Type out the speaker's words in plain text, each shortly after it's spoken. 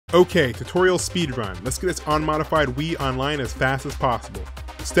Okay, tutorial speedrun. Let's get this unmodified Wii online as fast as possible.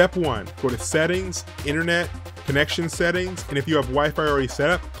 Step 1, go to Settings, Internet, Connection Settings, and if you have Wi-Fi already set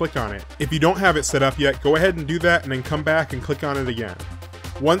up, click on it. If you don't have it set up yet, go ahead and do that and then come back and click on it again.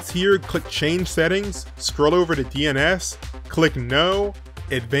 Once here, click Change Settings, scroll over to DNS, click No,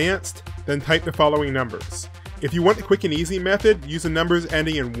 Advanced, then type the following numbers. If you want the quick and easy method, use the numbers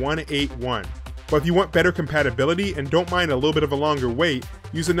ending in 181. But if you want better compatibility and don't mind a little bit of a longer wait,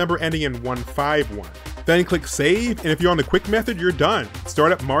 use the number ending in 151. Then click Save, and if you're on the quick method, you're done.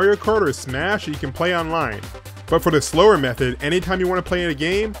 Start up Mario Kart or Smash and you can play online. But for the slower method, anytime you want to play in a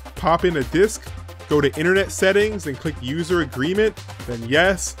game, pop in a disc, go to Internet Settings and click User Agreement, then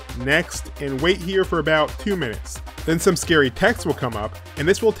Yes, Next, and wait here for about 2 minutes. Then some scary text will come up, and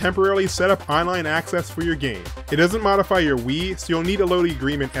this will temporarily set up online access for your game. It doesn't modify your Wii, so you'll need to load the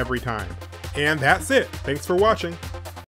agreement every time. And that's it. Thanks for watching.